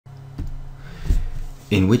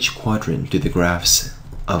In which quadrant do the graphs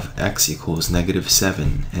of x equals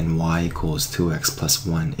 -7 and y equals 2x plus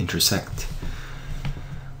 1 intersect?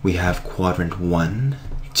 We have quadrant 1,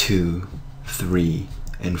 2, 3,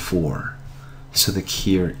 and 4. So the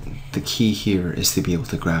key here is to be able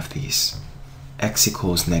to graph these. X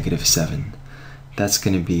equals -7. That's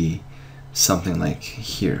going to be something like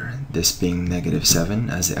here, this being -7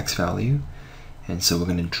 as the x value. And so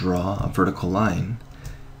we're going to draw a vertical line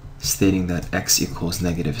stating that x equals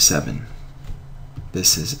 -7.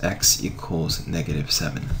 This is x equals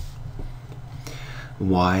 -7.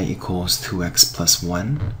 Y equals 2x plus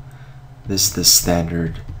 1. This is the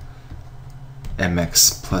standard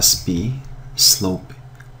mx plus b slope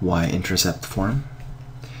y-intercept form.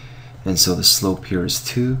 And so the slope here is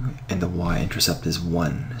 2 and the y-intercept is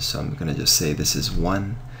 1. So I'm going to just say this is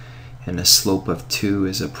 1, and the slope of 2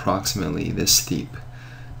 is approximately this steep.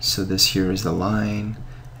 So this here is the line,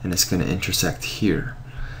 and it's going to intersect here.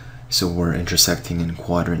 So we're intersecting in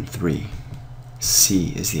quadrant 3.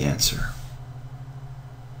 C is the answer.